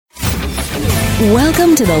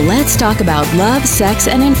Welcome to the Let's Talk About Love, Sex,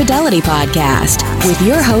 and Infidelity podcast with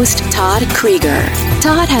your host, Todd Krieger.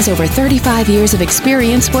 Todd has over 35 years of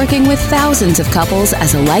experience working with thousands of couples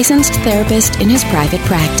as a licensed therapist in his private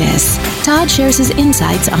practice. Todd shares his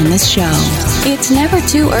insights on this show. It's never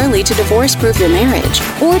too early to divorce-proof your marriage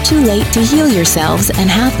or too late to heal yourselves and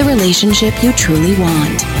have the relationship you truly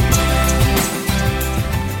want.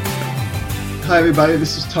 Hi, everybody.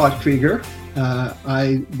 This is Todd Krieger.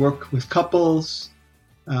 I work with couples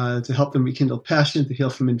to help them rekindle passion, to heal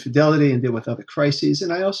from infidelity, and deal with other crises.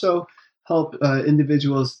 And I also help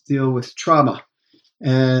individuals deal with trauma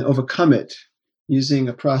and overcome it using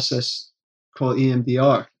a process called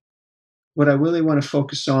EMDR. What I really want to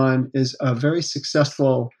focus on is a very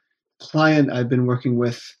successful client I've been working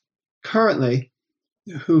with currently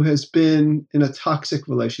who has been in a toxic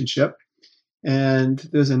relationship. And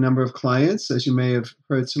there's a number of clients, as you may have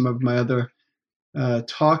heard some of my other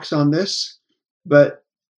talks on this. But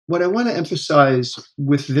what I want to emphasize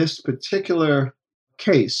with this particular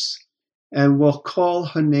case, and we'll call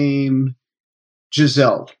her name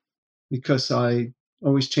Giselle, because I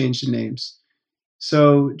always change the names.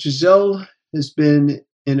 So Giselle has been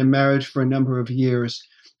in a marriage for a number of years.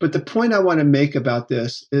 But the point I want to make about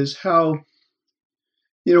this is how,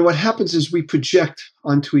 what happens is we project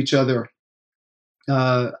onto each other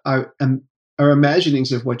our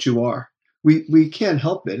imaginings of what you are. We can't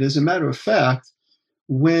help it. As a matter of fact,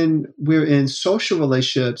 when we're in social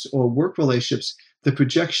relationships or work relationships, the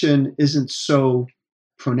projection isn't so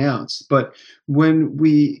pronounced. But when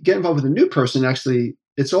we get involved with a new person, actually,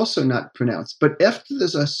 it's also not pronounced. But after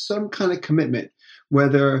there's some kind of commitment,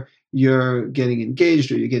 whether you're getting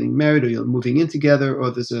engaged or you're getting married or you're moving in together, or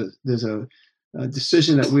there's a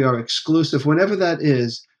decision that we are exclusive, whenever that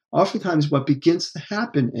is, oftentimes what begins to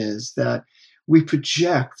happen is that we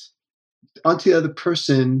project onto the other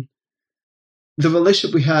person the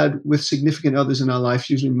relationship we had with significant others in our life,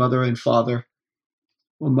 usually mother and father,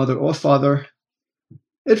 or mother or father.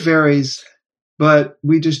 It varies, but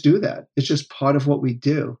we just do that. It's just part of what we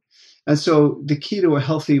do. And so the key to a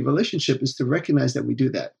healthy relationship is to recognize that we do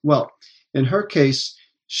that. Well, in her case,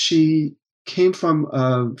 she came from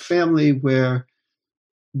a family where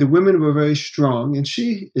the women were very strong, and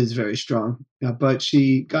she is very strong, but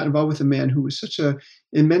she got involved with a man who was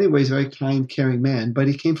in many ways, very kind, caring man, but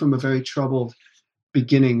he came from a very troubled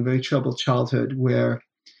beginning, very troubled childhood, where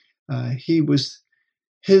his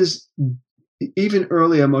even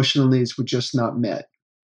early emotional needs were just not met.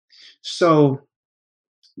 So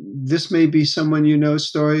this may be someone you know's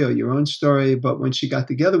story or your own story, but when she got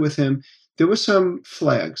together with him, there were some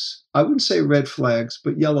flags. I wouldn't say red flags,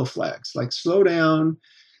 but yellow flags, like slow down.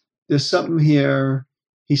 There's something here.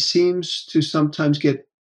 He seems to sometimes get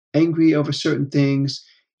angry over certain things.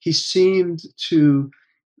 He seemed to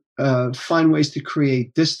find ways to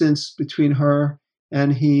create distance between her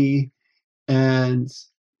and he definitely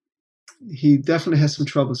has some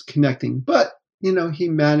troubles connecting. But, he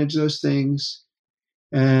managed those things,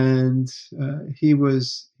 and he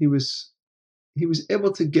was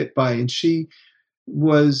able to get by. And she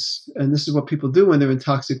was, and this is what people do when they're in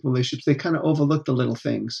toxic relationships, they kind of overlook the little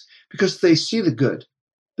things because they see the good.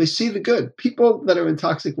 They see the good. People that are in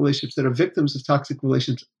toxic relationships, that are victims of toxic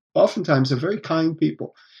relationships, oftentimes are very kind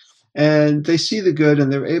people. And they see the good,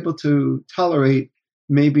 and they're able to tolerate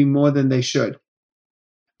maybe more than they should.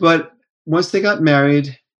 But once they got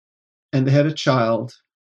married and they had a child,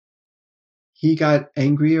 he got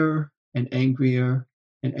angrier and angrier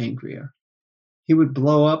and angrier. He would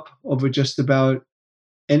blow up over just about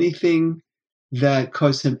anything that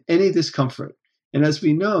caused him any discomfort. And as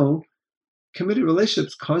we know, committed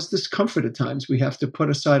relationships cause discomfort at times. We have to put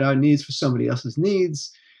aside our needs for somebody else's needs.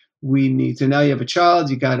 We need to, now you have a child,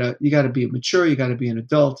 you gotta be mature, you gotta be an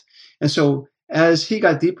adult. And so as he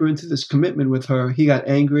got deeper into this commitment with her, he got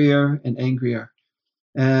angrier and angrier.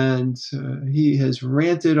 And he has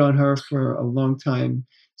ranted on her for a long time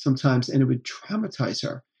sometimes, and it would traumatize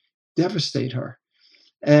her, devastate her.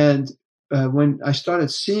 And when I started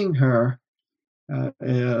seeing her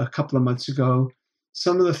a couple of months ago,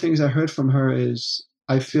 some of the things I heard from her is,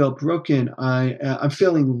 I feel broken. I'm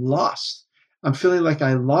feeling lost. I'm feeling like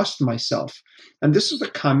I lost myself. And this is a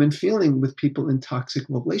common feeling with people in toxic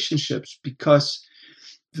relationships, because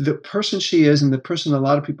the person she is and the person a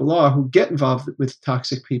lot of people are who get involved with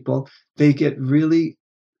toxic people, they get really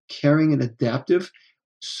caring and adaptive,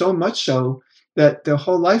 so much so that their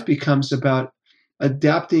whole life becomes about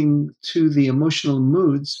adapting to the emotional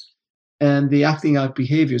moods and the acting out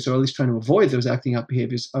behaviors, or at least trying to avoid those acting out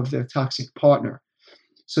behaviors of their toxic partner.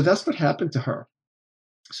 So that's what happened to her.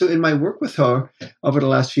 So in my work with her over the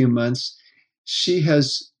last few months, she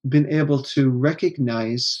has been able to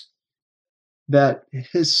recognize that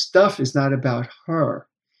his stuff is not about her.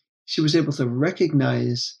 She was able to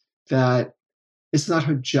recognize that it's not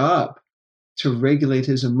her job to regulate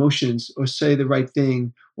his emotions or say the right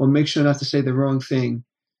thing or make sure not to say the wrong thing.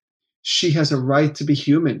 She has a right to be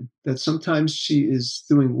human, that sometimes she is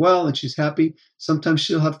doing well and she's happy. Sometimes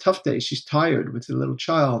she'll have tough days. She's tired with a little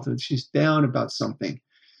child and she's down about something.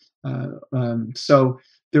 So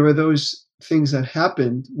there were those things that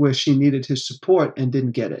happened where she needed his support and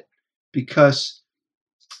didn't get it because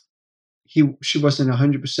she wasn't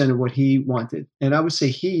 100% of what he wanted. And I would say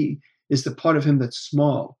he is the part of him that's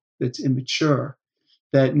small, that's immature,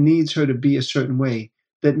 that needs her to be a certain way,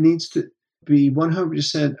 that needs to be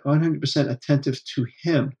 100% attentive to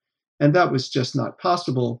him. And that was just not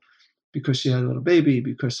possible because she had a little baby,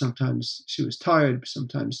 because sometimes she was tired,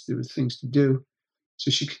 sometimes there were things to do. So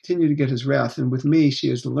she continued to get his wrath. And with me, she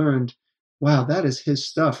has learned, wow, that is his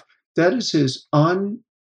stuff. That is his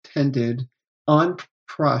untended,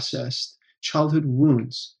 unprocessed childhood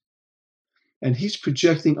wounds. And he's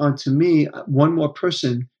projecting onto me one more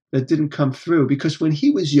person that didn't come through. Because when he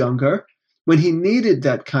was younger, when he needed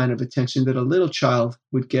that kind of attention that a little child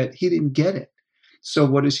would get, he didn't get it. So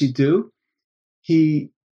what does he do? The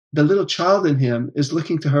little child in him is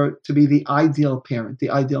looking to her to be the ideal parent, the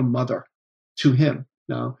ideal mother to him.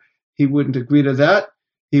 Now, he wouldn't agree to that.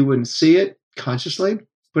 He wouldn't see it consciously,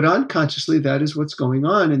 but unconsciously, that is what's going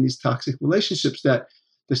on in these toxic relationships, that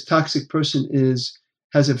this toxic person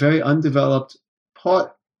has a very undeveloped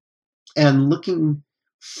part and looking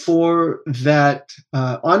for that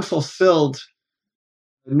unfulfilled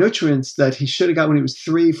nutrients that he should have got when he was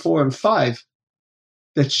 3, 4, and 5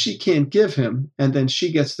 that she can't give him. And then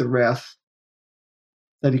she gets the wrath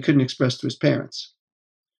that he couldn't express to his parents.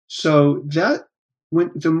 So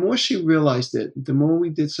the more she realized it, the more we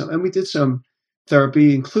did some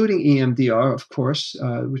therapy, including EMDR, of course,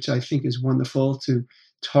 which I think is wonderful to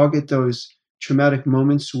target those traumatic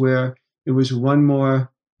moments where it was one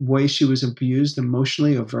more way she was abused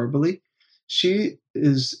emotionally or verbally. I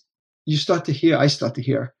start to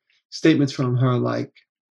hear statements from her like,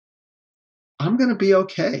 I'm going to be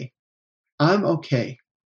okay. I'm okay.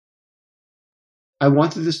 I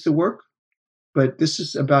wanted this to work, but this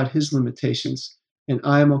is about his limitations, and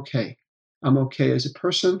I am okay. I'm okay as a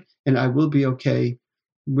person, and I will be okay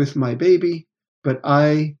with my baby, but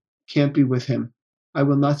I can't be with him. I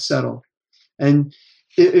will not settle. And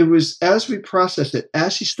it was as we processed it,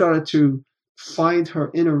 as she started to find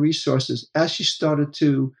her inner resources, as she started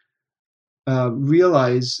to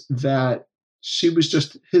realize that she was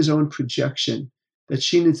just his own projection, that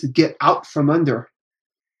she needed to get out from under,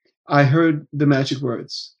 I heard the magic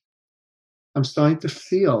words. I'm starting to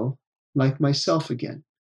feel like myself again.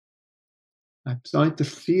 I'm starting to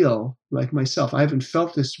feel like myself. I haven't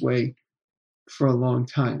felt this way for a long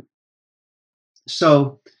time.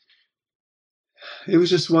 So it was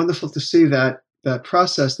just wonderful to see that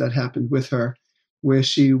process that happened with her, where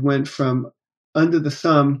she went from under the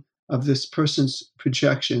thumb of this person's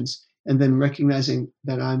projections and then recognizing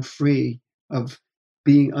that I'm free of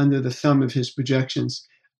being under the thumb of his projections.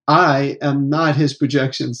 I am not his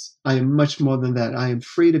projections. I am much more than that. I am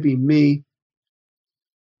free to be me.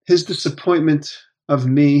 His disappointment of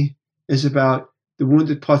me is about the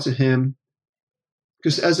wounded parts of him.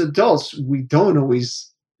 Because as adults, we don't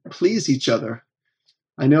always please each other.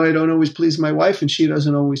 I know I don't always please my wife, and she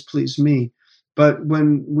doesn't always please me. But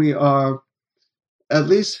when we are at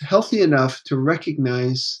least healthy enough to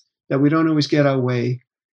recognize that we don't always get our way,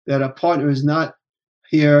 that our partner is not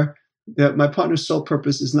here, that my partner's sole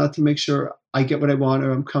purpose is not to make sure I get what I want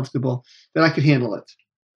or I'm comfortable, that I could handle it.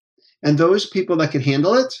 And those people that can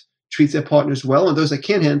handle it treat their partners well, and those that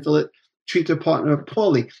can't handle it treat their partner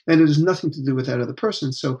poorly. And it has nothing to do with that other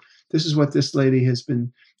person. So this is what this lady has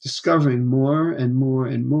been discovering more and more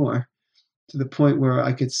and more, to the point where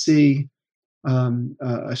I could see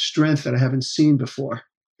a strength that I haven't seen before.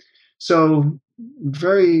 So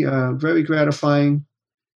very, very gratifying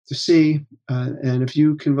to see. And if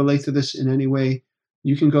you can relate to this in any way,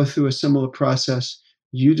 you can go through a similar process.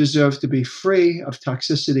 You deserve to be free of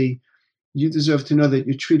toxicity. You deserve to know that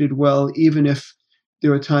you're treated well, even if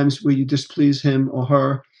there are times where you displease him or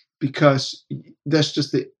her, because that's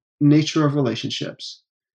just the nature of relationships.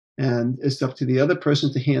 And it's up to the other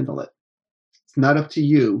person to handle it. It's not up to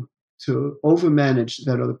you to overmanage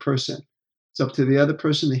that other person. It's up to the other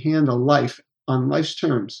person to handle life on life's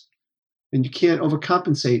terms. And you can't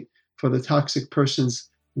overcompensate for the toxic person's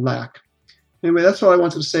lack. Anyway, that's all I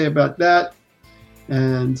wanted to say about that.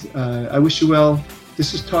 And I wish you well.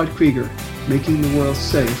 This is Todd Krieger, making the world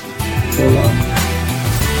safe for love.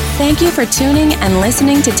 Thank you for tuning and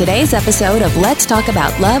listening to today's episode of Let's Talk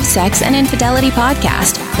About Love, Sex, and Infidelity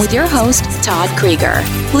podcast with your host, Todd Krieger.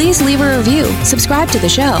 Please leave a review, subscribe to the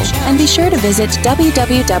show, and be sure to visit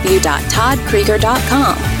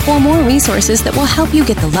www.toddkrieger.com for more resources that will help you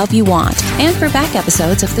get the love you want and for back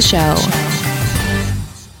episodes of the show.